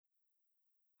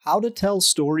How to Tell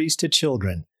Stories to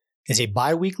Children is a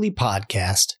bi-weekly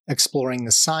podcast exploring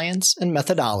the science and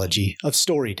methodology of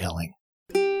storytelling.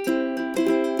 I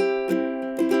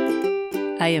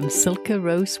am Silke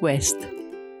Rose West.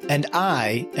 And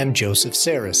I am Joseph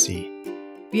Saracey.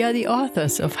 We are the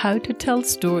authors of How to Tell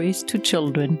Stories to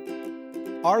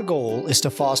Children. Our goal is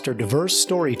to foster diverse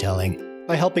storytelling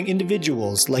by helping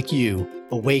individuals like you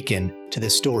awaken to the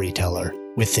storyteller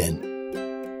within.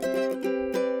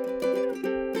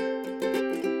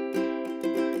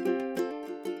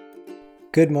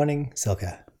 Good morning, Silke.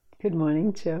 Good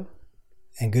morning, Joe.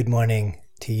 And good morning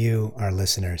to you, our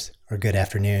listeners, or good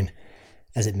afternoon,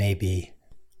 as it may be.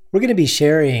 We're going to be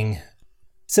sharing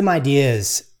some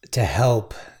ideas to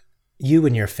help you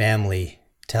and your family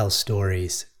tell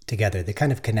stories together, the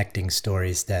kind of connecting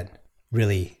stories that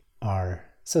really are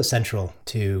so central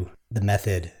to the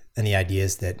method and the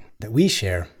ideas that we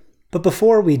share. But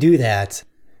before we do that,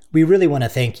 we really want to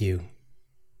thank you,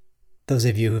 those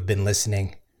of you who've been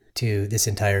listening to this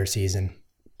entire season.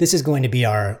 This is going to be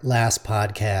our last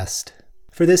podcast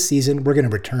for this season. We're going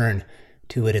to return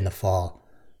to it in the fall.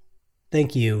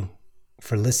 Thank you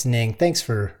for listening. Thanks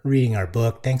for reading our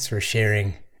book. Thanks for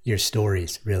sharing your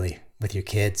stories, really, with your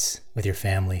kids, with your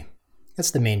family.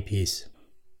 That's the main piece.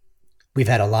 We've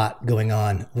had a lot going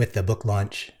on with the book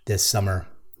launch this summer,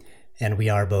 and we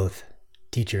are both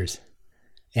teachers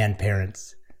and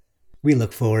parents. We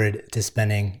look forward to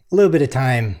spending a little bit of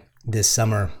time this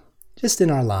summer just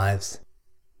in our lives,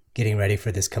 getting ready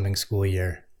for this coming school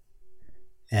year.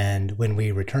 And when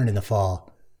we return in the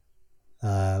fall,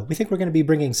 we think we're going to be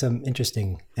bringing some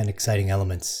interesting and exciting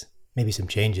elements, maybe some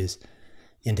changes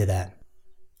into that.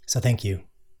 So thank you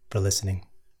for listening.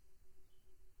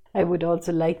 I would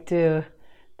also like to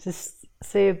just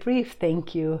say a brief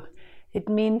thank you. It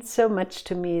means so much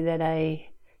to me that I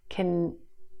can,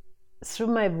 through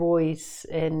my voice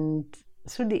and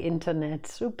through the internet,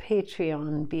 through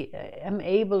Patreon, I'm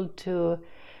able to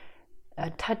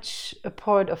touch a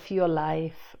part of your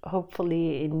life,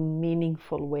 hopefully in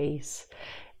meaningful ways.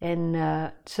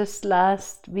 And just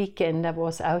last weekend, I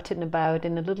was out and about,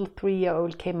 and a little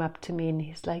 3-year-old came up to me and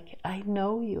he's like, I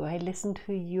know you, I listen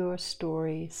to your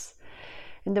stories.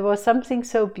 And there was something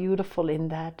so beautiful in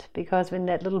that, because when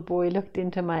that little boy looked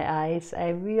into my eyes, I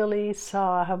really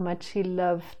saw how much he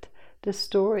loved the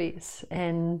stories.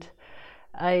 And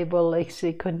I will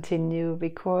actually continue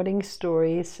recording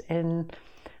stories, and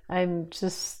I'm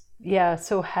just,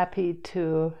 so happy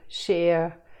to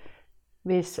share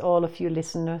with all of you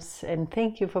listeners, and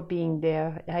thank you for being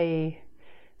there. I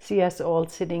see us all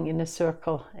sitting in a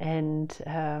circle, and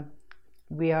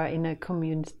we are in a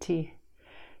community.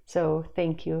 So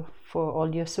thank you for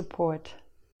all your support.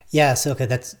 Yeah, Silke,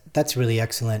 that's really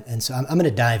excellent. And so I'm going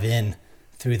to dive in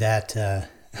through that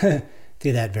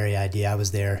through that very idea. I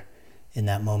was there in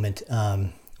that moment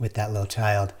with that little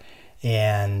child.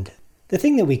 And the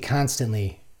thing that we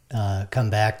constantly come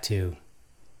back to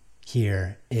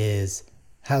here is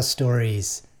how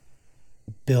stories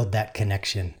build that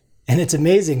connection. And it's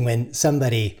amazing when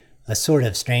somebody, a sort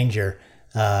of stranger,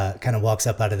 kind of walks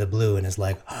up out of the blue and is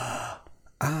like, oh,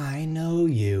 I know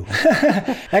you.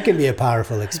 That can be a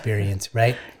powerful experience,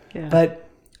 right? Yeah. But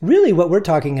really what we're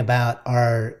talking about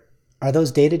are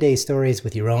those day-to-day stories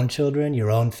with your own children,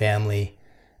 your own family,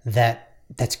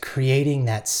 that's creating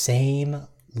that same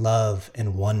love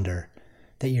and wonder,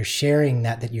 that you're sharing,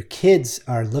 that your kids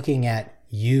are looking at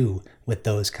you with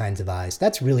those kinds of eyes.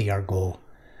 That's really our goal.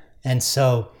 And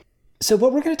so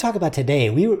what we're going to talk about today,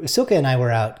 Silke and I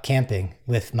were out camping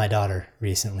with my daughter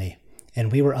recently,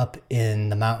 and we were up in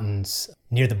the mountains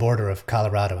near the border of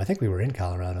Colorado. I think we were in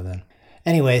Colorado then.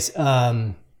 Anyways,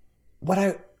 what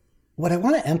I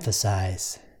want to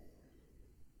emphasize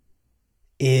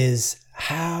is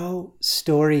how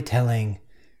storytelling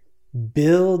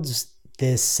builds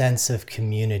this sense of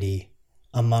community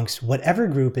amongst whatever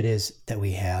group it is that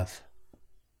we have,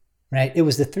 right? It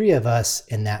was the three of us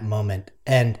in that moment.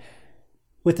 And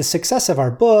with the success of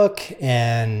our book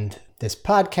and this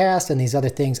podcast and these other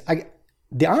things,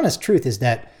 the honest truth is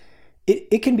that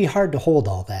it can be hard to hold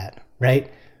all that,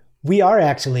 right? We are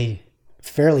actually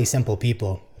fairly simple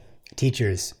people,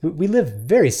 teachers. We live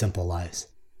very simple lives.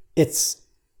 It's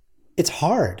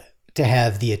hard to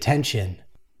have the attention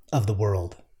of the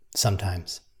world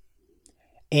sometimes.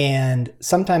 And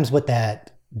sometimes what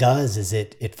that does is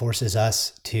it forces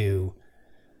us to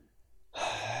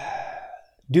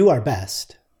do our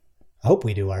best. I hope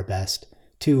we do our best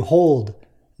to hold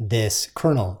this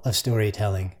kernel of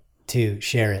storytelling, to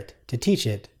share it, to teach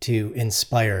it, to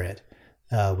inspire it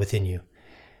within you.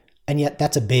 And yet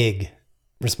that's a big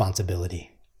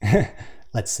responsibility,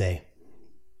 let's say.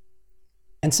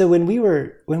 And so when we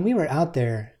were out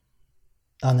there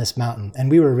on this mountain, and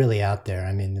we were really out there,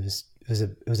 I mean, it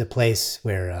was a place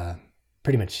where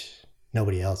pretty much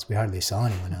nobody else, we hardly saw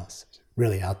anyone else,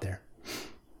 really out there.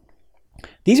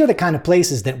 These are the kind of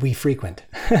places that we frequent.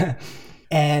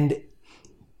 And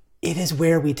it is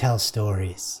where we tell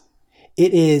stories.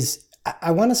 It is,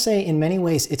 I want to say, in many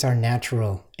ways, it's our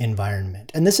natural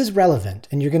environment. And this is relevant,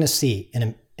 and you're going to see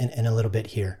in a little bit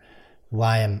here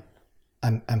why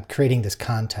I'm creating this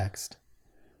context.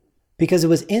 Because it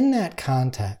was in that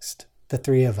context, the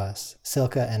three of us,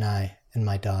 Silke and I and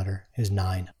my daughter, who's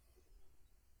 9.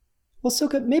 Well,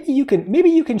 Silke, maybe you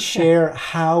can share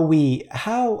how we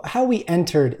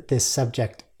entered this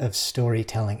subject of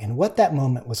storytelling and what that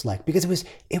moment was like, because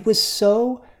it was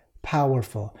so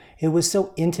powerful. It was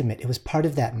so intimate. It was part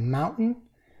of that mountain.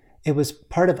 It was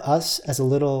part of us as a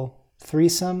little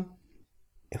threesome.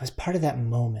 It was part of that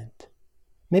moment.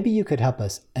 Maybe you could help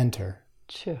us enter.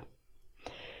 Sure.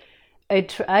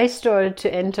 I started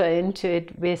to enter into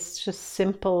it with just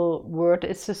simple word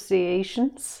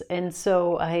associations. And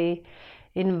so I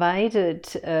invited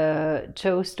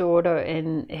Joe's daughter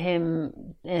and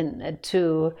him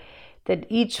to that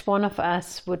each one of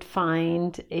us would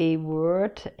find a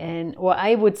word, or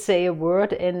I would say a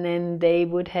word, and then they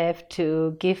would have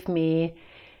to give me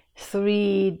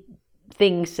 3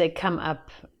 things that come up.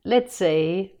 Let's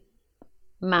say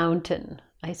mountain.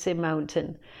 I say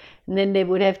mountain. And then they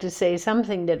would have to say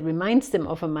something that reminds them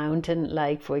of a mountain,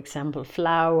 like, for example,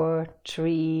 flower,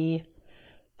 tree,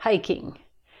 hiking.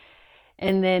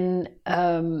 And then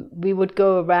we would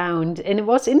go around. And it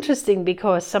was interesting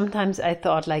because sometimes I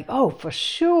thought like, oh, for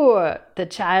sure, the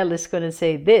child is going to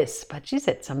say this. But she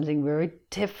said something very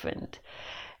different.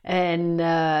 And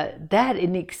that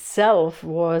in itself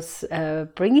was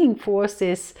bringing forth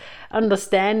this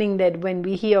understanding that when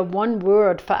we hear one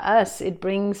word, for us, it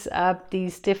brings up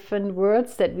these different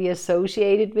words that we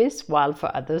associated with, while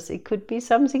for others it could be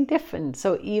something different.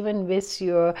 So even with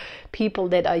your people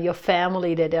that are your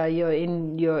family, that are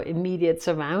in your immediate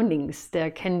surroundings,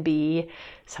 there can be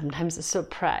sometimes a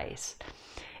surprise.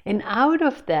 And out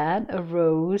of that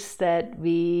arose that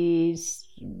we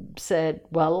said,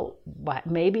 well,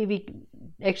 maybe we,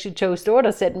 actually Joe's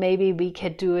daughter said, maybe we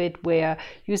could do it where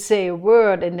you say a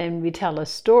word and then we tell a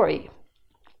story.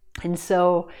 And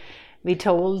so we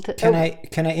told... Can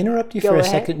I interrupt you for a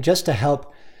second just to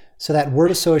help? So that word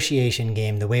association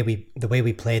game, the way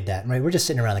we played that, right? We're just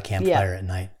sitting around the campfire at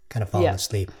night, kind of falling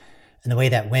asleep. And the way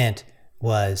that went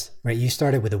was, right, you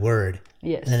started with a word.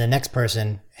 Yes. And then the next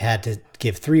person had to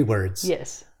give 3 words.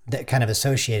 Yes. That kind of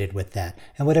associated with that.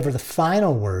 And whatever the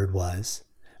final word was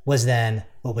then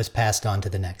what was passed on to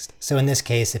the next. So in this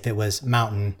case, if it was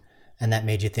mountain, and that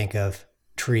made you think of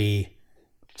tree,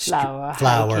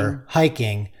 flower,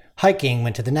 hiking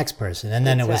went to the next person. And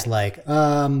then it was like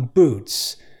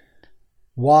boots,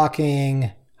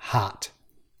 walking, hot.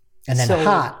 And then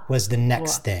hot was the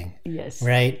next thing. Yes.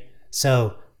 Right?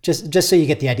 So just so you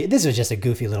get the idea, this was just a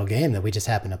goofy little game that we just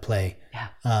happened to play.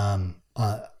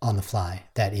 On the fly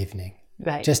that evening,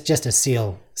 right? Just to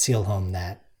seal home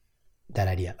that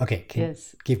idea. Okay,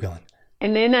 keep going.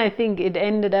 And then I think it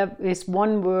ended up with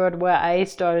one word where I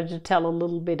started to tell a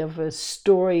little bit of a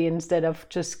story instead of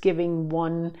just giving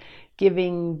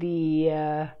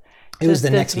the. It was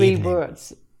the next 3 evening.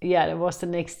 Words. Yeah, it was the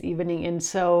next evening, and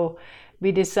so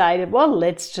we decided, well,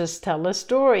 let's just tell a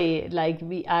story. Like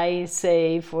I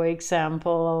say, for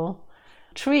example,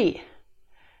 tree,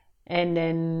 and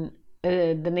then.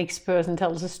 The next person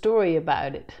tells a story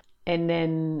about it, and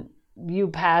then you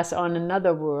pass on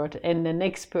another word, and the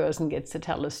next person gets to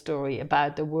tell a story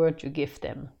about the word you give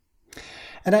them.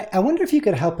 And I wonder if you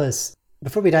could help us,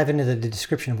 before we dive into the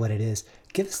description of what it is,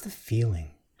 give us the feeling.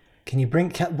 Can you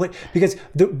bring what? Because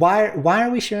why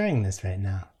are we sharing this right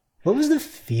now? What was the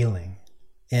feeling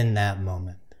in that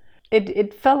moment?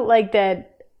 It felt like that.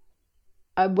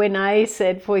 When I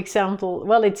said, for example,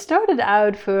 well, it started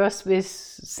out first with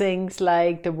things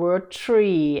like the word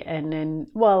tree, and then,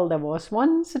 well, there was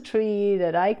once a tree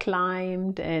that I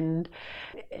climbed, and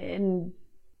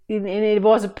it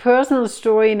was a personal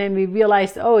story, and then we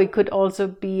realized, oh, it could also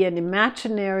be an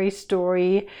imaginary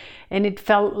story, and it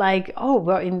felt like, oh,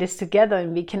 we're in this together,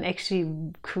 and we can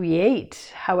actually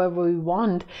create however we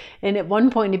want. And at one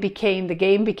point the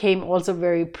game became also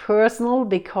very personal,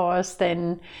 because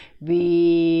then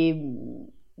we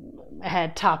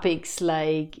had topics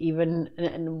like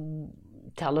even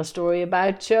tell a story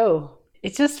about Joe.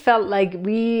 It just felt like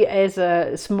we, as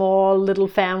a small little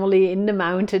family in the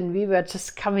mountain, we were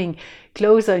just coming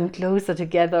closer and closer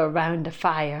together around the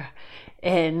fire.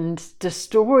 and the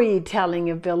storytelling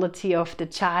ability of the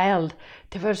child.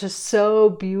 They were just so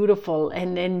beautiful.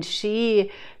 And then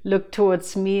she looked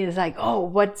towards me and is like, oh,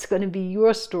 what's going to be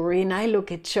your story? And I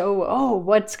look at Joe, oh,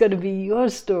 what's going to be your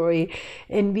story?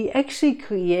 And we actually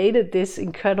created this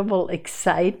incredible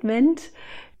excitement.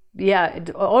 Yeah,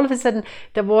 all of a sudden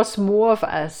there was more of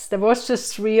us. There was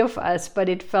just 3 of us, but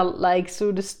it felt like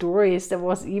through the stories there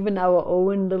was even our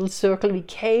own little circle. We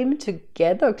came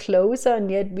together closer, and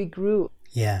yet we grew.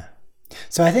 Yeah.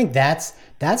 So I think that's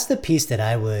the piece that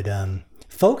I would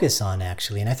focus on,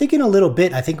 actually. And I think in a little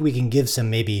bit, I think we can give some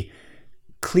maybe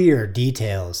clear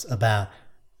details about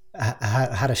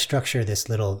how to structure this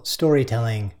little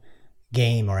storytelling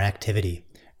game or activity,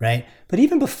 right? But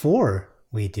even before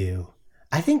we do,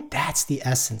 I think that's the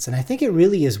essence. And I think it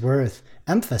really is worth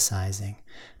emphasizing,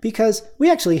 because we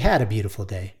actually had a beautiful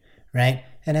day, right?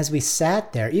 And as we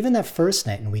sat there, even that first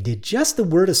night, and we did just the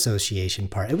word association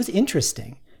part, it was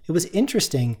interesting. It was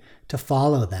interesting to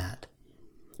follow that.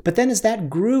 But then as that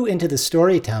grew into the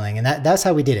storytelling, and that's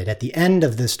how we did it. At the end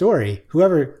of the story,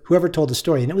 whoever told the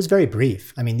story, and it was very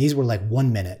brief. I mean, these were like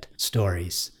 1-minute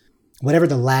stories. Whatever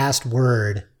the last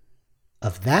word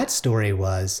of that story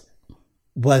was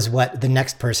what the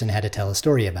next person had to tell a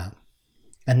story about.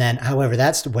 And then, however,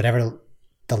 whatever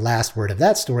the last word of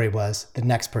that story was, the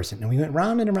next person. And we went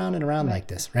round and around and around like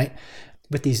this, right?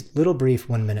 With these little brief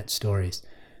 1-minute stories.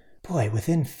 Boy,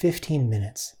 within 15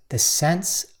 minutes, the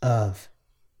sense of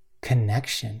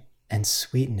connection and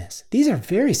sweetness. These are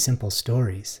very simple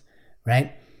stories,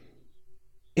 right?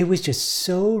 It was just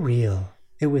so real.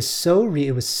 It was so real.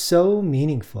 It was so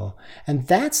meaningful. And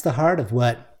that's the heart of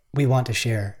what we want to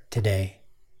share today.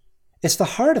 It's the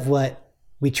heart of what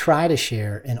we try to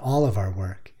share in all of our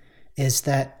work, is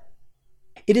that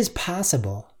it is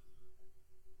possible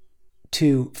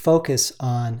to focus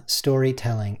on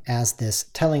storytelling as this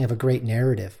telling of a great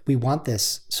narrative. We want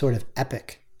this sort of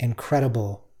epic,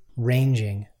 incredible,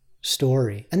 ranging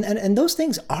story. And those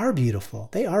things are beautiful.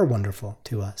 They are wonderful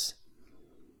to us.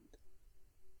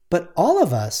 But all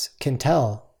of us can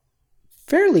tell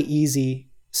fairly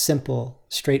easy, simple,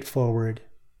 straightforward,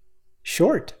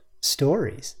 short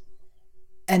stories.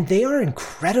 And they are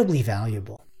incredibly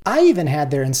valuable. I even had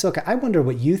there in Silke, I wonder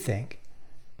what you think.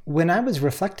 When I was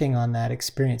reflecting on that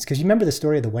experience, because you remember the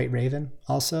story of the White Raven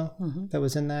also that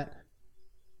was in that?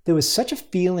 There was such a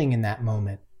feeling in that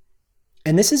moment.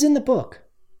 And this is in the book.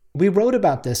 We wrote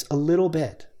about this a little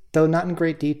bit, though not in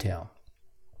great detail.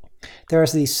 There are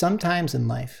these sometimes in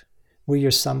life where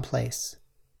you're someplace.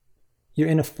 You're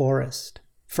in a forest.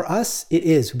 For us, it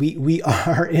is. We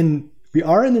are in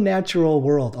the natural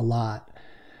world a lot.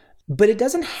 But it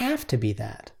doesn't have to be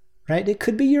that, right? It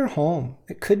could be your home.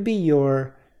 It could be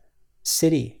your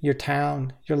city, your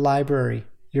town, your library,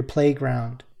 your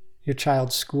playground, your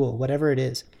child's school, whatever it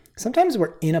is. Sometimes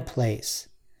we're in a place,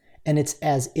 and it's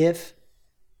as if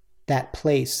that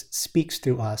place speaks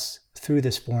through us through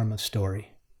this form of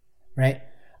story, right?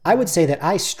 I would say that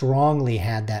I strongly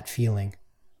had that feeling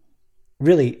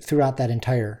really throughout that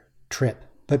entire trip,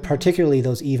 but particularly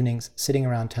those evenings sitting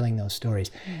around telling those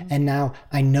stories. And now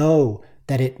I know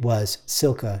that it was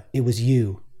Silke, it was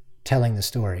you telling the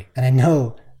story. And I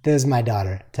know that was my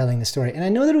daughter telling the story. And I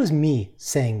know that it was me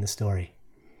saying the story.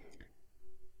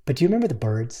 But do you remember the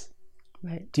birds?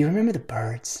 Right. Do you remember the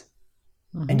birds?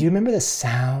 And do you remember the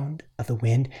sound of the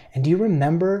wind? And do you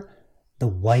remember the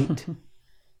white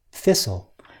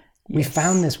thistle? We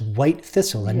found this white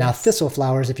thistle, and now thistle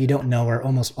flowers, if you don't know, are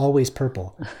almost always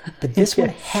purple. But this one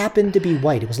happened to be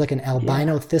white. It was like an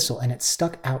albino thistle, and it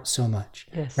stuck out so much,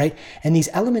 right? And these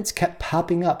elements kept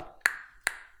popping up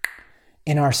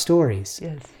in our stories.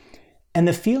 Yes. And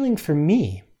the feeling for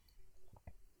me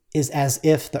is as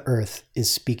if the earth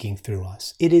is speaking through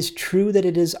us. It is true that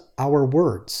it is our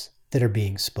words that are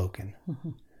being spoken.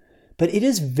 But it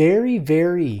is very,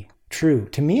 very true.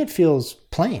 To me, it feels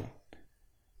plain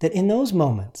that in those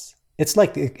moments, it's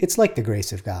like the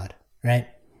grace of God, right?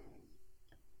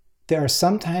 There are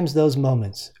sometimes those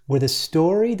moments where the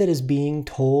story that is being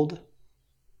told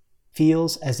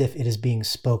feels as if it is being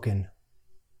spoken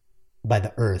by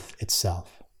the earth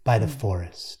itself, by the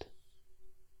forest,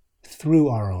 through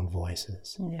our own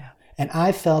voices. Yeah. And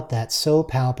I felt that so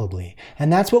palpably.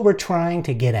 And that's what we're trying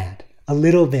to get at a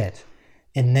little bit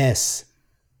in this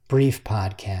brief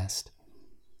podcast.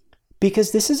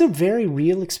 Because this is a very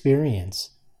real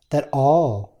experience that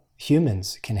all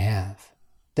humans can have,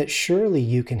 that surely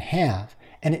you can have.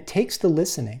 And it takes the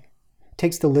listening. It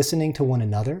takes the listening to one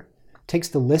another. It takes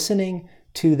the listening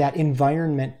to that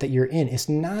environment that you're in. It's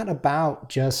not about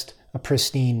just a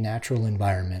pristine natural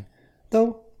environment,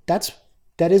 though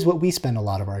that is what we spend a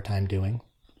lot of our time doing.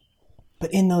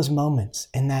 But in those moments,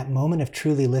 in that moment of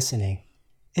truly listening,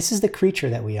 this is the creature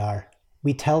that we are.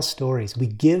 We tell stories. We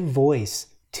give voice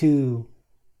to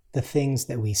the things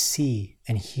that we see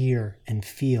and hear and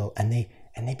feel, and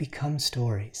they become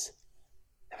stories.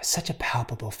 It was such a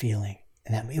palpable feeling,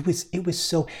 and that it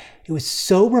was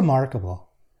so remarkable,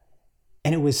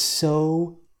 and it was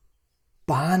so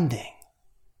bonding.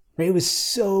 Right? It was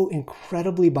so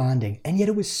incredibly bonding, and yet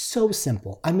it was so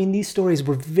simple. I mean, these stories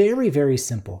were very, very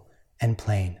simple and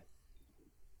plain.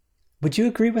 Would you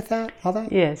agree with that? All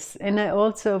that? Yes, and I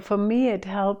also, for me, it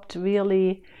helped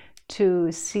really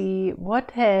to see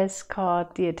what has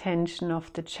caught the attention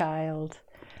of the child,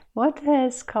 what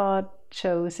has caught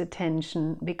Joe's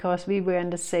attention, because we were in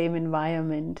the same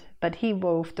environment, but he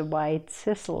wove the white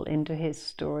sizzle into his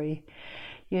story.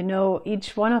 You know,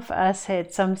 each one of us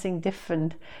had something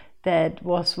different that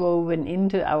was woven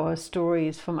into our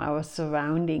stories from our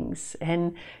surroundings.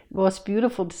 And it was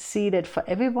beautiful to see that for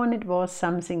everyone it was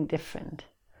something different,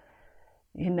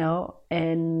 you know,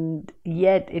 and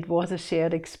yet it was a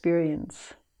shared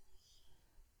experience.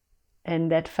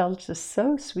 And that felt just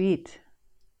so sweet.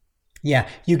 Yeah,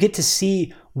 you get to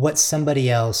see what somebody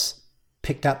else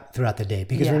picked up throughout the day.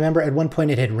 Because remember, at one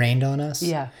point it had rained on us.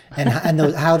 Yeah. and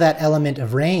how that element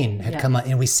of rain had come up.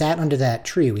 And we sat under that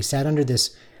tree. We sat under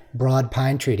this broad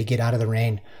pine tree to get out of the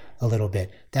rain a little bit.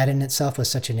 That in itself was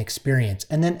such an experience.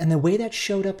 And the way that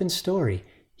showed up in story,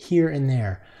 here and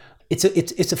there, it's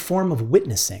a form of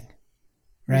witnessing,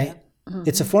 right? Yeah. Mm-hmm.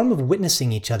 It's a form of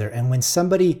witnessing each other. And when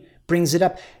somebody brings it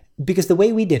up, because the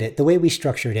way we did it, the way we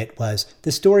structured it was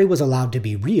the story was allowed to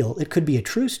be real. It could be a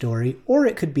true story, or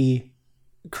it could be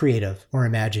creative or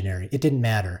imaginary. It didn't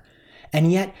matter.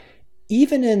 And yet,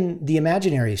 even in the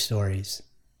imaginary stories,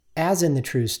 as in the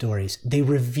true stories, they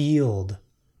revealed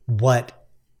what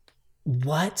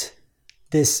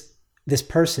this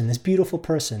person, this beautiful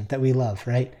person that we love,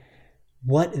 right?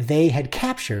 What they had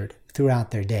captured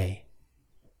throughout their day.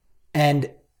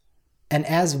 And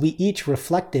as we each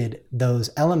reflected those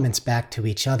elements back to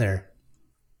each other,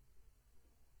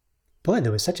 boy,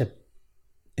 there was such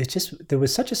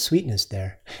a sweetness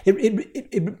there.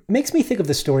 It makes me think of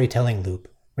the storytelling loop,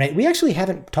 right? We actually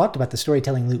haven't talked about the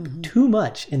storytelling loop too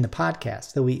much in the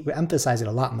podcast, though we emphasize it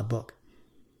a lot in the book.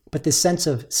 But this sense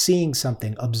of seeing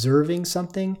something, observing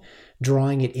something,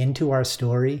 drawing it into our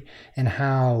story, and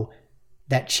how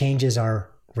that changes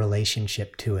our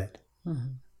relationship to it.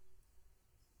 Mm-hmm.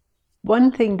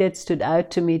 One thing that stood out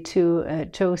to me too,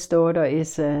 Joe's daughter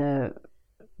is an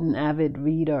avid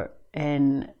reader,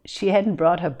 and she hadn't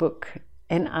brought her book,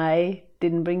 and I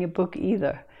didn't bring a book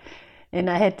either. And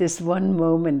I had this one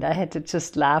moment, I had to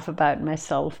just laugh about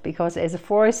myself, because as a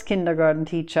forest kindergarten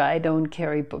teacher, I don't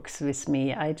carry books with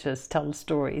me, I just tell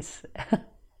stories.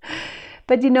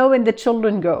 But you know, when the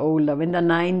children grow older, when they're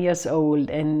 9 years old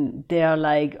and they're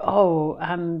like, oh,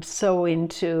 I'm so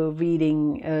into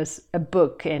reading a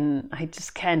book and I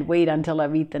just can't wait until I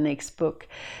read the next book,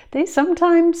 they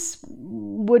sometimes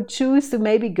would choose to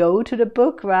maybe go to the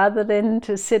book rather than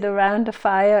to sit around the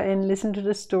fire and listen to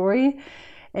the story.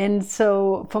 And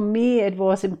so for me, it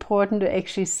was important to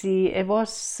actually see, it was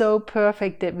so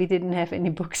perfect that we didn't have any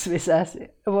books with us.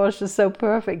 It was just so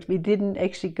perfect. We didn't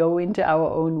actually go into our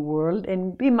own world,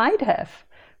 and we might have,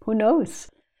 who knows?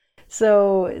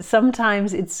 So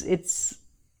sometimes it's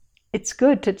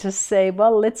good to just say,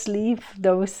 well, let's leave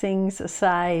those things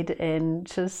aside and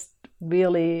just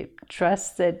really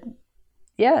trust that,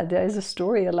 yeah, there is a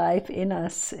story alive in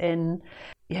us, and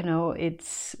you know,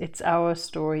 it's our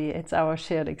story, it's our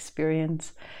shared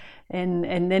experience. And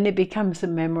then it becomes a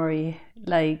memory,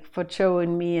 like for Joe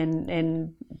and me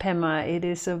and Pema, it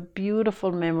is a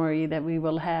beautiful memory that we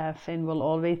will have and will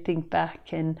always think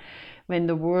back. And when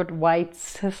the word white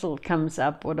sizzle comes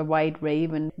up, or the white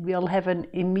raven, we'll have an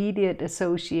immediate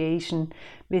association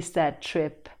with that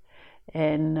trip.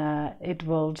 And it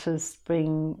will just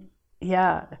bring,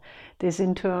 this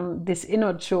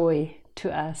inner joy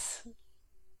to us.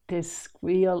 This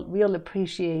real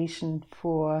appreciation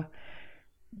for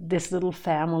this little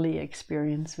family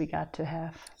experience we got to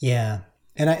have. Yeah,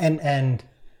 and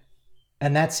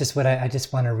that's just what I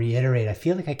just want to reiterate. I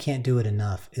feel like I can't do it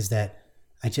enough. Is that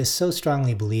I just so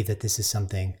strongly believe that this is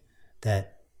something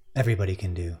that everybody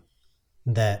can do,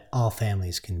 that all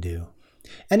families can do,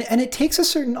 and it takes a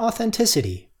certain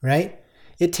authenticity, right?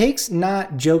 It takes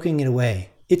not joking it away.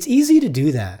 It's easy to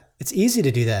do that.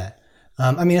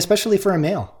 I mean, especially for a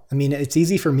male. I mean, it's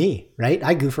easy for me, right?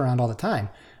 I goof around all the time.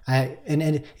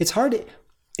 And it's hard.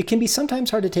 It can be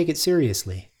sometimes hard to take it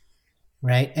seriously,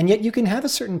 right? And yet you can have a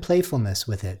certain playfulness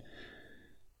with it.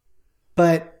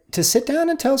 But to sit down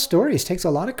and tell stories takes a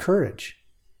lot of courage.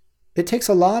 It takes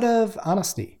a lot of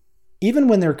honesty, even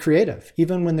when they're creative,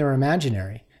 even when they're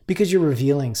imaginary, because you're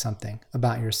revealing something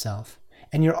about yourself.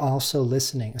 And you're also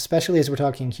listening, especially as we're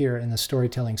talking here in the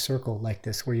storytelling circle like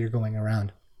this, where you're going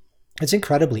around. It's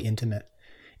incredibly intimate.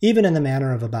 Even in the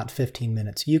manner of about 15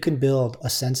 minutes, you can build a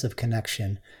sense of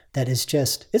connection that is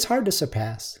just, it's hard to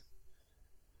surpass.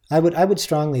 I would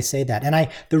strongly say that. And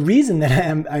the reason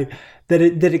that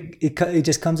it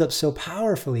just comes up so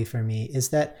powerfully for me is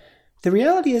that the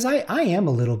reality is I am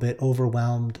a little bit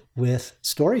overwhelmed with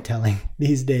storytelling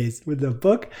these days, with the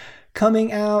book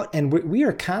coming out, and we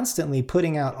are constantly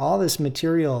putting out all this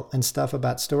material and stuff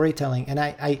about storytelling.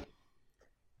 And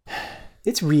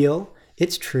it's real,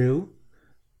 it's true,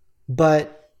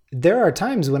 but there are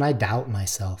times when I doubt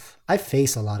myself. I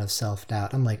face a lot of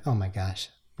self-doubt. I'm like, oh my gosh,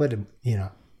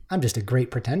 I'm just a great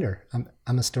pretender.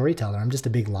 I'm a storyteller. I'm just a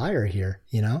big liar here,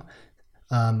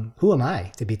 Who am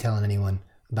I to be telling anyone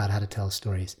about how to tell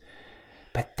stories?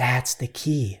 But that's the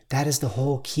key. That is the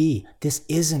whole key. This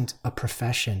isn't a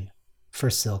profession for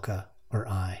Silke or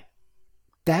I.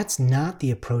 That's not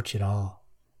the approach at all.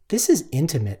 This is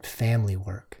intimate family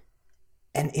work.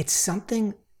 And it's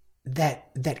something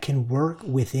that can work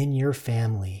within your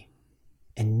family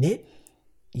and knit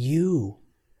you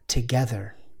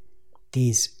together.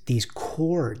 These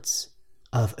chords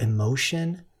of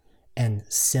emotion and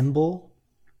symbol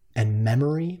and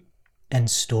memory and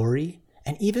story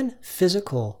and even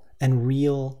physical and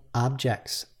real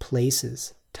objects,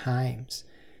 places, times.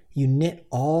 You knit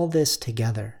all this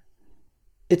together.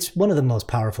 It's one of the most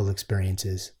powerful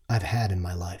experiences I've had in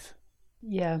my life.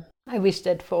 Yeah, I wish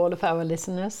that for all of our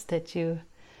listeners that you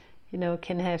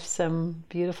can have some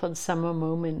beautiful summer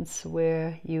moments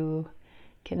where you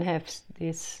can have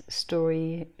this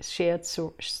shared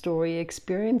story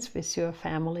experience with your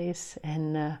families,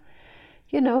 and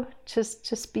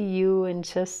just be you, and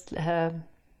just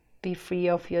be free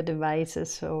of your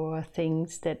devices or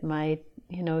things that might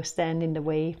stand in the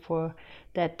way for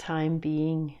that time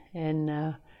being,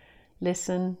 and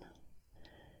listen,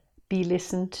 be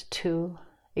listened to,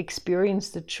 experience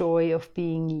the joy of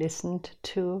being listened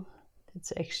to.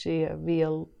 It's actually a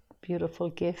real beautiful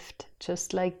gift.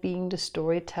 Just like being the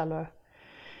storyteller,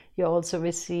 you also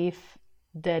receive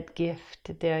that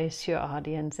gift. There is your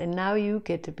audience, and now you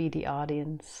get to be the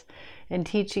audience, and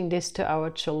teaching this to our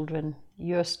children.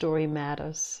 Your story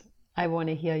matters. I want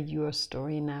to hear your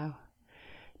story now.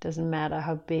 It doesn't matter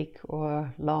how big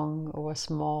or long or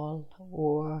small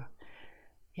or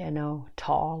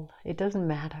tall. It doesn't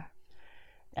matter.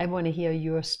 I want to hear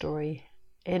your story.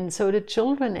 And so the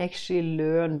children actually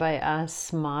learn by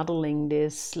us modeling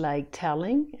this, like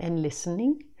telling and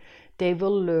listening. They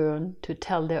will learn to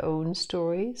tell their own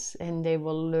stories, and they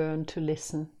will learn to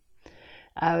listen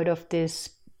out of this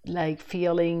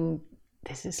feeling.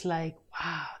 This is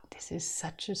wow, this is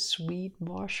such a sweet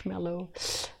marshmallow.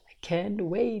 I can't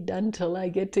wait until I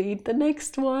get to eat the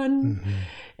next one. Mm-hmm.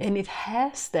 And it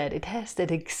has that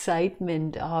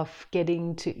excitement of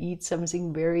getting to eat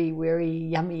something very, very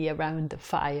yummy around the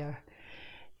fire,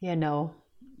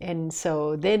 And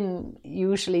so then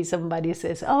usually somebody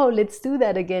says, oh, let's do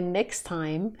that again next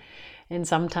time. And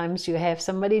sometimes you have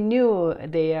somebody new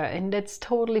there, and that's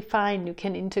totally fine. You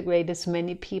can integrate as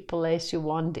many people as you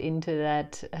want into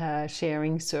that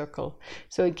sharing circle.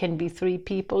 So it can be 3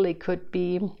 people, it could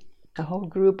be a whole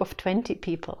group of 20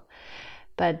 people.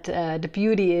 But the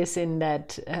beauty is in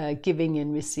that giving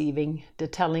and receiving, the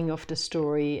telling of the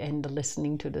story and the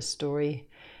listening to the story,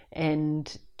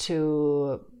 and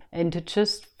to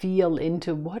just feel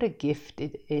into what a gift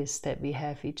it is that we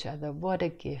have each other. What a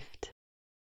gift.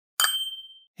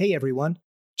 Hey everyone,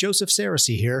 Joseph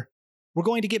Saracey here. We're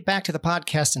going to get back to the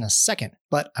podcast in a second,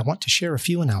 but I want to share a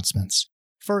few announcements.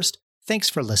 First, thanks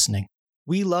for listening.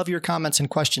 We love your comments and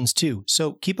questions too,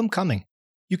 so keep them coming.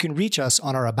 You can reach us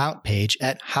on our About page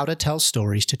at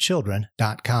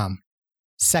howtotellstories-to-children.com.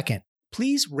 Second,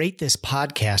 please rate this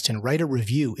podcast and write a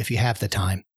review if you have the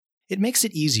time. It makes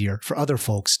it easier for other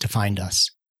folks to find us.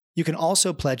 You can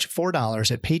also pledge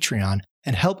 $4 at Patreon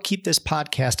and help keep this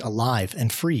podcast alive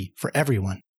and free for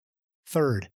everyone.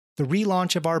 Third, the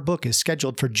relaunch of our book is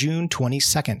scheduled for June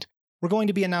 22nd. We're going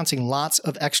to be announcing lots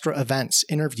of extra events,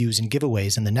 interviews, and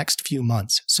giveaways in the next few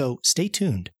months, so stay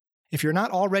tuned. If you're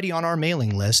not already on our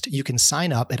mailing list, you can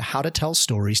sign up at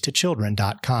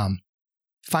howtotellstories-to-children.com.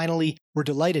 Finally, we're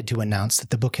delighted to announce that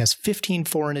the book has 15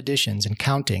 foreign editions and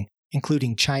counting,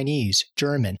 including Chinese,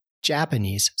 German,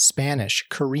 Japanese, Spanish,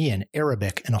 Korean,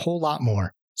 Arabic, and a whole lot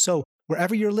more. So,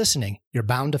 wherever you're listening, you're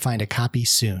bound to find a copy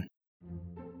soon.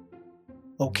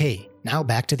 Okay, now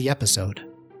back to the episode.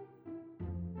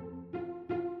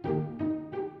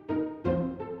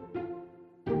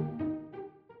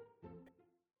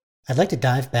 I'd like to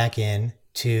dive back in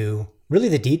to really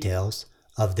the details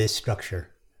of this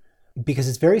structure because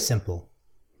it's very simple.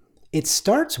 It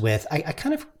starts with, I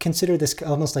kind of consider this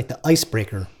almost like the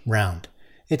icebreaker round.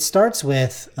 It starts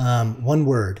with one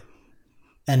word,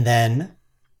 and then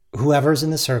whoever's in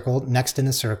the circle, next in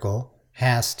the circle,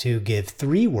 has to give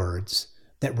 3 words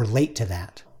that relate to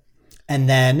that. And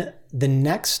then the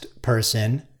next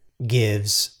person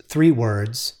gives 3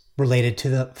 words related to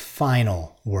the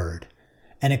final word.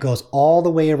 And it goes all the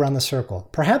way around the circle,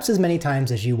 perhaps as many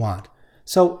times as you want.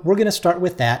 So we're going to start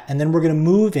with that, and then we're going to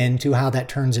move into how that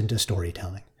turns into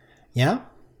storytelling. Yeah?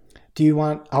 Do you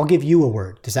want, I'll give you a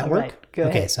word. Does that work? Right, go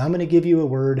okay, ahead. so I'm going to give you a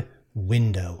word,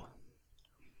 window.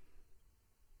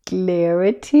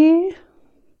 Clarity,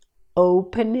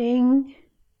 opening,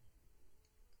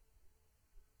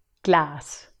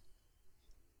 glass,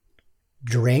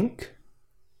 Drink,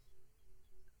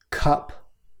 cup,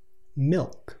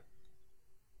 milk.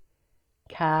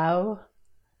 cow,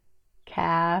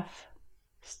 calf,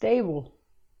 stable,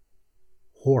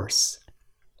 Horse,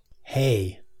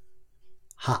 hay,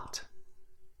 hot.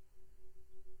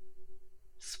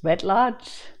 sweat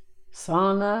lodge,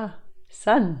 sauna,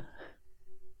 sun,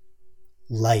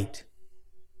 Light,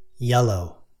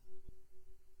 yellow,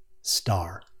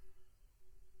 star.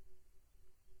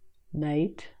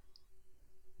 night,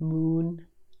 moon,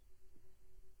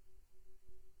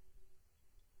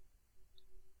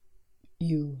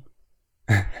 you.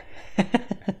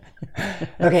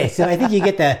 Okay, so I think you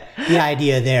get the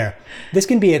idea there. This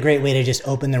can be a great way to just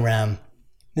open the round.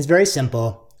 It's very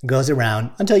simple, goes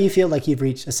around until you feel like you've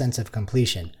reached a sense of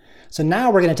completion. So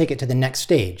now we're going to take it to the next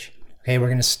stage. Okay, we're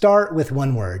going to start with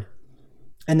one word.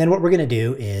 And then what we're going to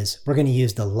do is we're going to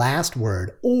use the last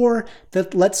word, or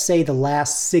let's say the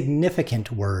last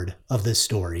significant word of the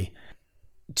story,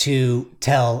 to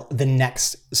tell the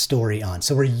next story on.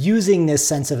 So we're using this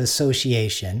sense of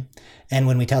association. And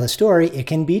when we tell the story, it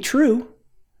can be true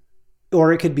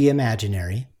or it could be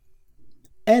imaginary.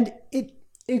 And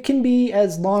it can be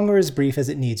as long or as brief as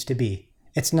it needs to be.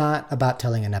 It's not about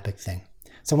telling an epic thing.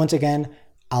 So once again,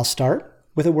 I'll start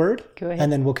with a word. Go ahead.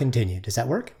 And then we'll continue. Does that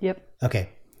work? Yep. Okay.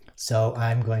 So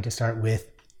I'm going to start with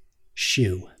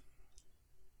shoe.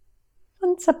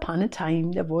 Once upon a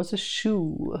time there was a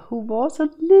shoe who was a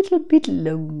little bit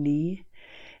lonely.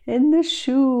 And the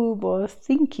shoe was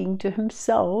thinking to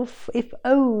himself, if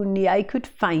only I could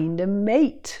find a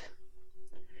mate.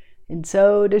 And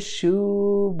so the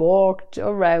shoe walked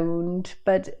around,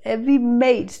 but every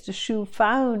mate the shoe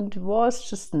found was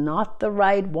just not the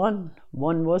right one.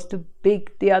 One was too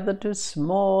big, the other too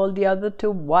small, the other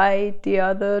too wide, the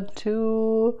other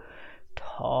too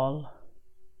tall.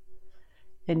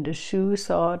 And the shoe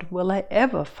thought, will I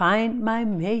ever find my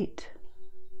mate?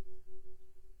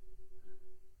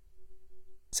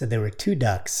 So there were 2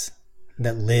 ducks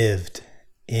that lived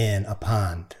in a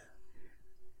pond,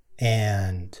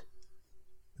 and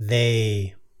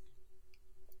they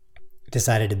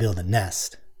decided to build a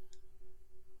nest,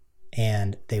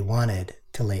 and they wanted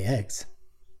to lay eggs.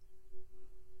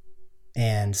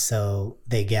 And so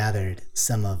they gathered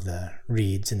some of the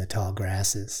reeds and the tall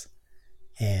grasses,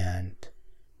 and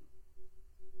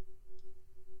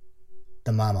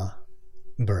the mama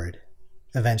bird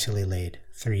eventually laid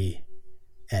 3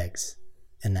 eggs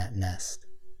in that nest.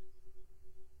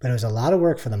 But it was a lot of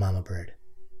work for the mama bird.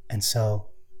 And so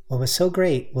what was so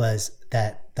great was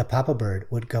that the papa bird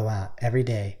would go out every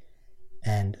day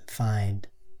and find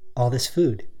all this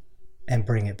food and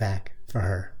bring it back for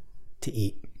her to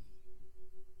eat.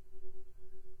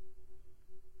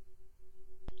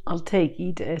 I'll take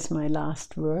eat as my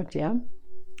last word, yeah?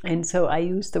 And so I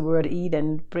use the word eat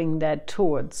and bring that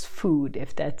towards food,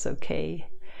 if that's okay.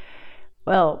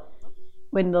 Well,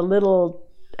 when the little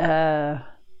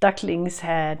ducklings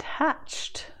had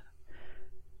hatched,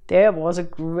 there was a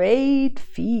great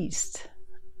feast.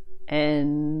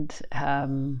 And,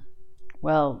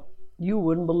 well, you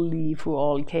wouldn't believe who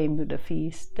all came to the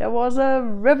feast. There was a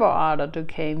river otter who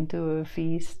came to a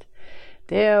feast.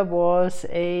 There was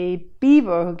a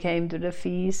beaver who came to the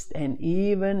feast, and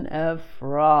even a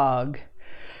frog.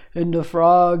 And the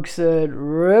frog said,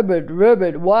 "Ribbit,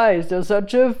 ribbit, why is there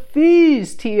such a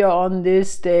feast here on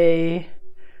this day?"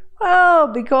 "Well,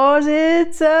 because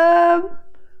it's a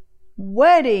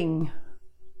wedding."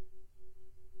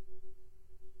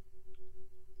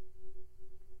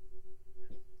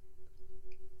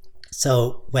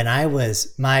 So when I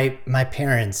was, my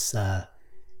parents,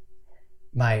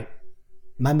 my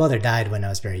mother died when I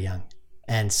was very young.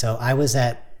 And so I was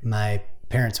at my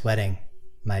parents' wedding.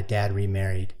 My dad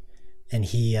remarried, and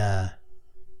he,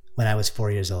 when I was 4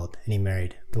 years old, and he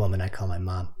married the woman I call my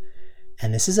mom.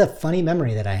 And this is a funny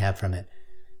memory that I have from it,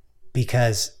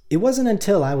 because it wasn't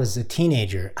until I was a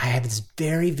teenager, I had this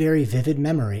very, very vivid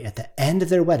memory at the end of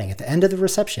their wedding, at the end of the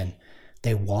reception.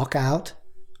 They walk out.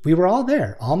 We were all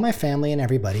there, all my family and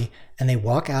everybody, and they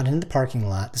walk out into the parking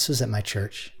lot. This was at my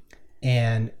church.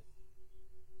 And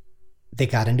they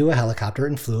got into a helicopter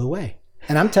and flew away.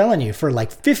 And I'm telling you, for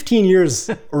like 15 years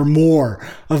or more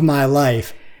of my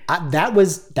life, that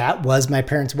was my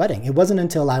parents' wedding. It wasn't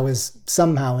until I was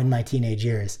somehow in my teenage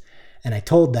years and I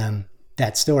told them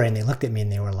that story, and they looked at me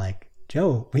and they were like,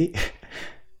 Joe, we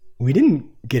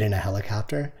didn't get in a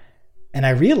helicopter. And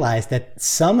I realized that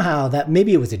somehow that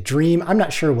maybe it was a dream. I'm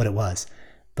not sure what it was,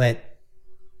 but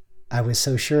I was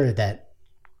so sure that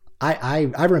I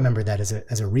remember that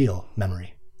as a real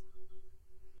memory.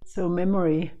 So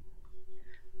memory.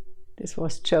 This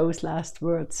was Joe's last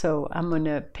word. So I'm going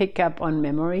to pick up on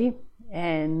memory.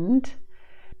 And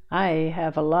I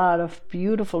have a lot of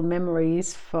beautiful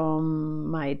memories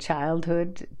from my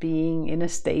childhood, being in a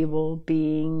stable,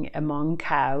 being among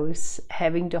cows,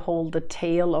 having to hold the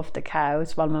tail of the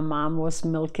cows while my mom was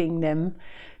milking them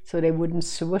so they wouldn't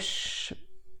swoosh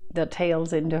their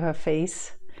tails into her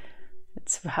face.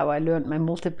 That's how I learned my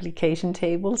multiplication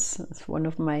tables. It's one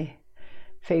of my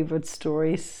favorite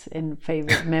stories and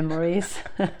favorite memories.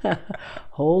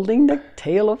 Holding the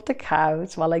tail of the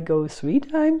cows while I go 3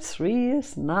 times 3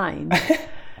 is 9.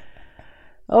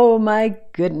 Oh my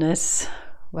goodness.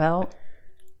 Well,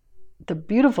 the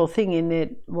beautiful thing in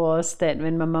it was that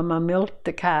when my mama milked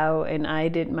the cow and I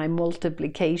did my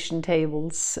multiplication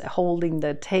tables holding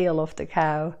the tail of the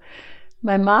cow,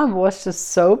 my mom was just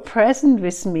so present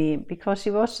with me because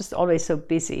she was just always so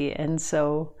busy. And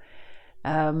so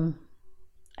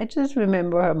I just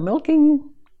remember her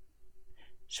milking,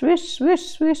 swish, swish,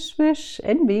 swish, swish,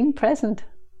 and being present.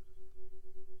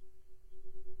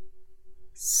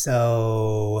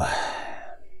 So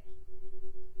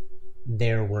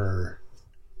there were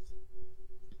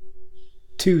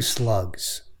 2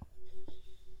 slugs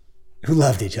who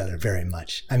loved each other very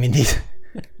much. I mean,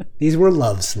 these were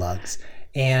love slugs.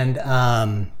 And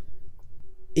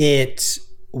it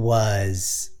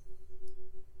was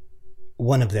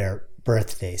one of their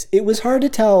birthdays. It was hard to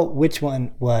tell which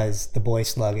one was the boy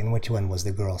slug and which one was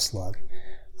the girl slug,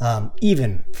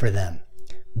 even for them.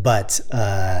 But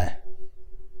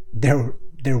there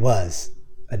was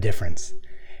a difference,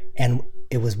 and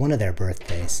it was one of their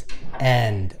birthdays.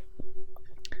 And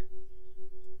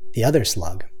the other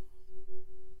slug,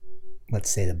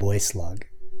 let's say the boy slug,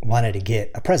 wanted to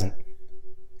get a present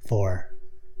for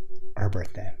her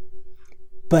birthday.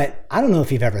 But I don't know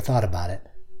if you've ever thought about it.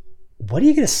 What do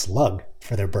you get a slug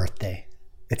for their birthday?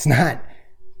 It's not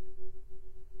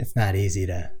easy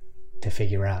to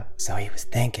figure out. So he was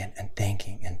thinking and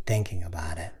thinking and thinking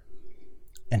about it.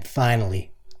 And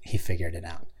finally, he figured it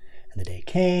out. And the day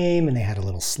came, and they had a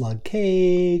little slug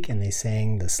cake, and they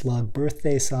sang the slug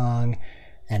birthday song.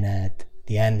 And at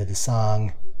the end of the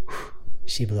song,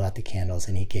 she blew out the candles,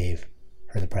 and he gave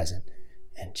her the present.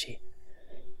 And she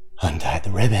untied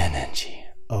the ribbon, and she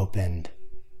opened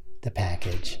the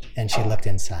package, and she looked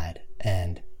inside,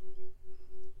 and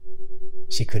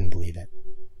she couldn't believe it.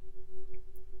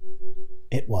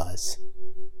 It was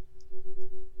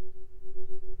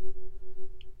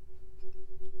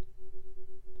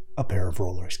a pair of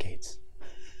roller skates.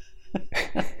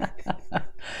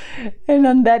 And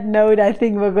on that note, I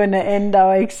think we're going to end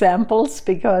our examples,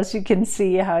 because you can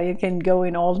see how you can go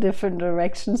in all different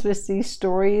directions with these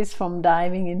stories, from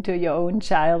diving into your own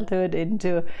childhood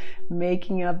into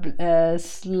making up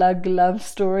slug love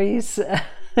stories.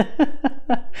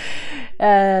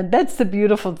 That's the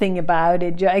beautiful thing about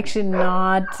it. You're actually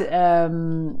not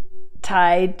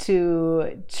tied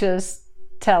to just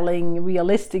telling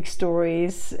realistic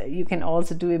stories. You can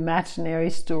also do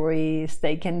imaginary stories.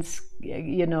 They can,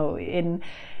 in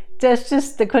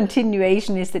just the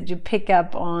continuation is that you pick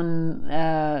up on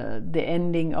the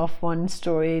ending of one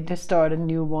story to start a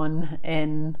new one,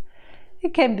 and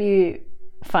it can be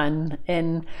fun.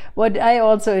 And what I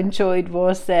also enjoyed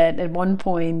was that at one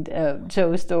point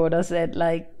Joe's daughter said,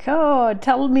 like, oh,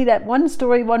 tell me that one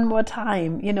story one more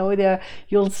time.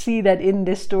 You'll see that in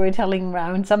this storytelling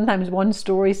round, sometimes one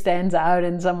story stands out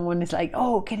and someone is like,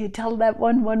 oh, can you tell that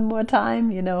one more time?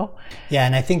 Yeah,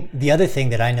 and I think the other thing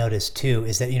that I noticed too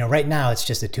is that right now it's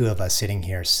just the 2 of us sitting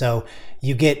here, so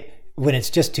you get, when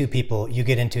it's just 2 people, you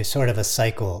get into sort of a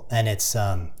cycle, and it's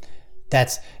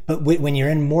but when you're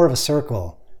in more of a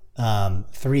circle,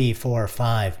 3, 4,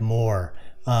 5 more,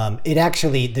 it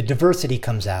actually, the diversity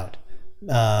comes out.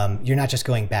 You're not just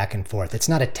going back and forth. It's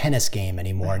not a tennis game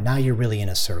anymore. Now you're really in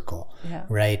a circle,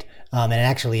 right? And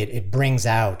actually it brings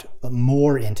out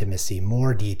more intimacy,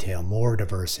 more detail, more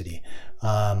diversity.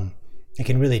 It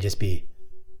can really just be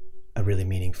a really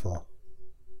meaningful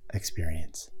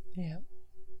experience. Yeah.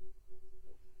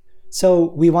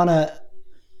 So we want to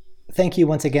thank you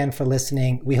once again for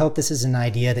listening. We hope this is an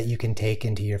idea that you can take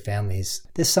into your families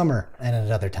this summer and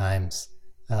at other times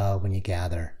when you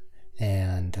gather.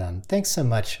 And thanks so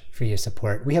much for your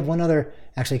support. We have one other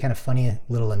actually kind of funny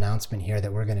little announcement here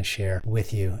that we're going to share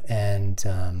with you. And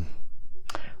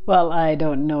well, I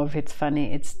don't know if it's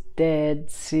funny. It's dead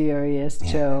serious,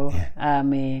 Joe. Yeah. I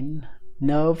mean,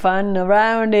 no fun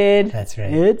around it. That's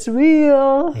right. It's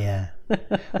real. Yeah.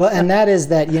 Well, and that is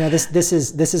that, this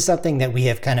is something that we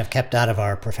have kind of kept out of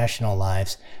our professional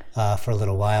lives for a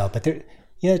little while. But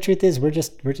the truth is we're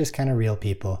just kind of real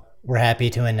people. We're happy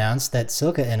to announce that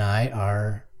Silke and I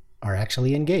are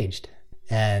actually engaged,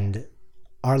 and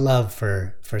our love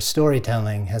for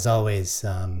storytelling has always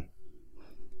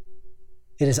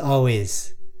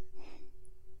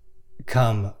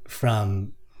come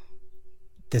from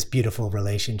this beautiful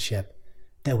relationship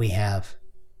that we have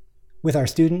with our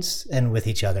students and with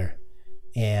each other.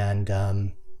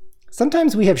 And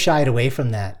sometimes we have shied away from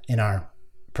that in our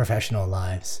professional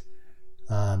lives.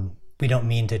 We don't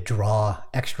mean to draw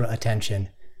extra attention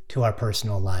to our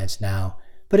personal lives now,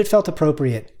 but it felt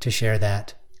appropriate to share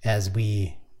that as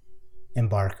we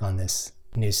embark on this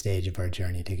new stage of our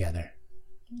journey together.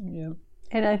 Yeah.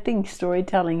 And I think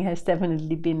storytelling has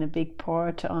definitely been a big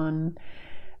part on,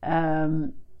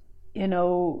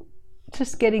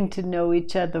 just getting to know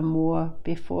each other more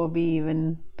before we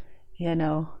even,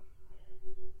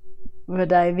 we're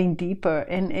diving deeper.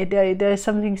 And there's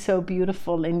something so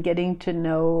beautiful in getting to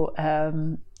know a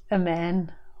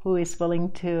man who is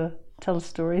willing to tell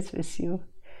stories with you.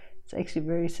 It's actually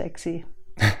very sexy.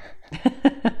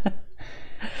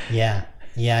 Yeah,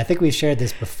 I think we've shared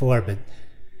this before, but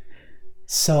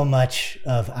so much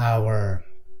of our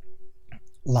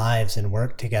lives and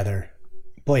work together,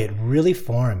 boy, it really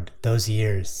formed those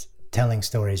years telling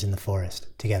stories in the forest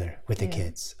together with the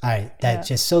kids.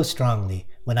 Just so strongly,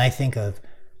 when I think of,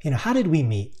 how did we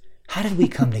meet? How did we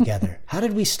come together? How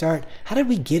did we start? How did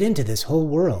we get into this whole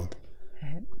world?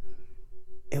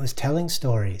 It was telling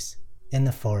stories in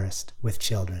the forest with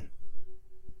children.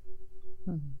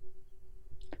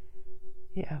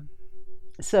 Yeah.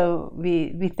 So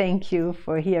we thank you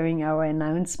for hearing our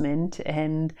announcement,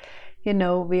 and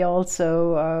we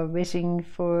also are wishing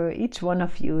for each one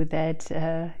of you that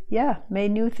may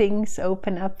new things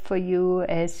open up for you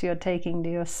as you're taking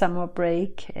your summer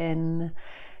break, and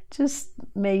just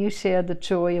may you share the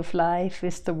joy of life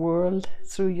with the world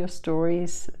through your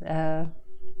stories,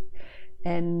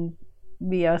 and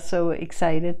we are so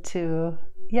excited to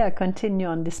continue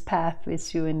on this path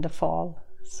with you in the fall.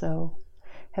 So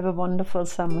have a wonderful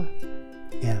summer.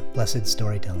 Yeah, blessed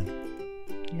storytelling.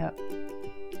 Yeah.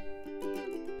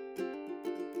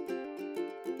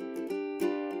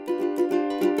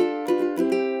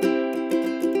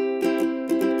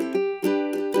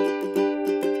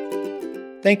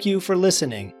 Thank you for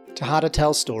listening to How to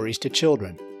Tell Stories to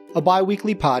Children, a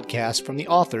bi-weekly podcast from the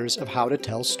authors of How to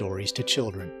Tell Stories to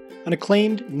Children, an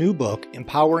acclaimed new book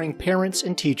empowering parents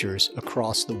and teachers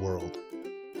across the world.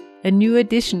 A new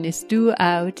edition is due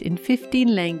out in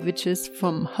 15 languages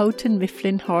from Houghton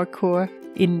Mifflin Harcourt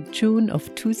in June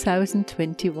of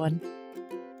 2021.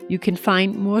 You can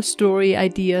find more story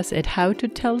ideas at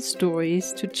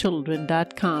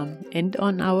howtotellstoriestochildren.com and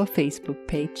on our Facebook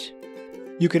page.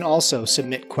 You can also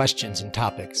submit questions and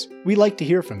topics. We like to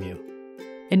hear from you.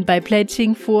 And by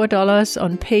pledging $4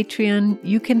 on Patreon,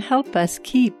 you can help us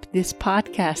keep this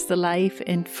podcast alive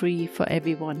and free for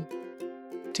everyone.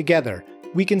 Together,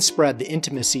 we can spread the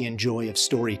intimacy and joy of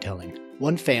storytelling,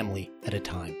 one family at a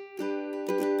time.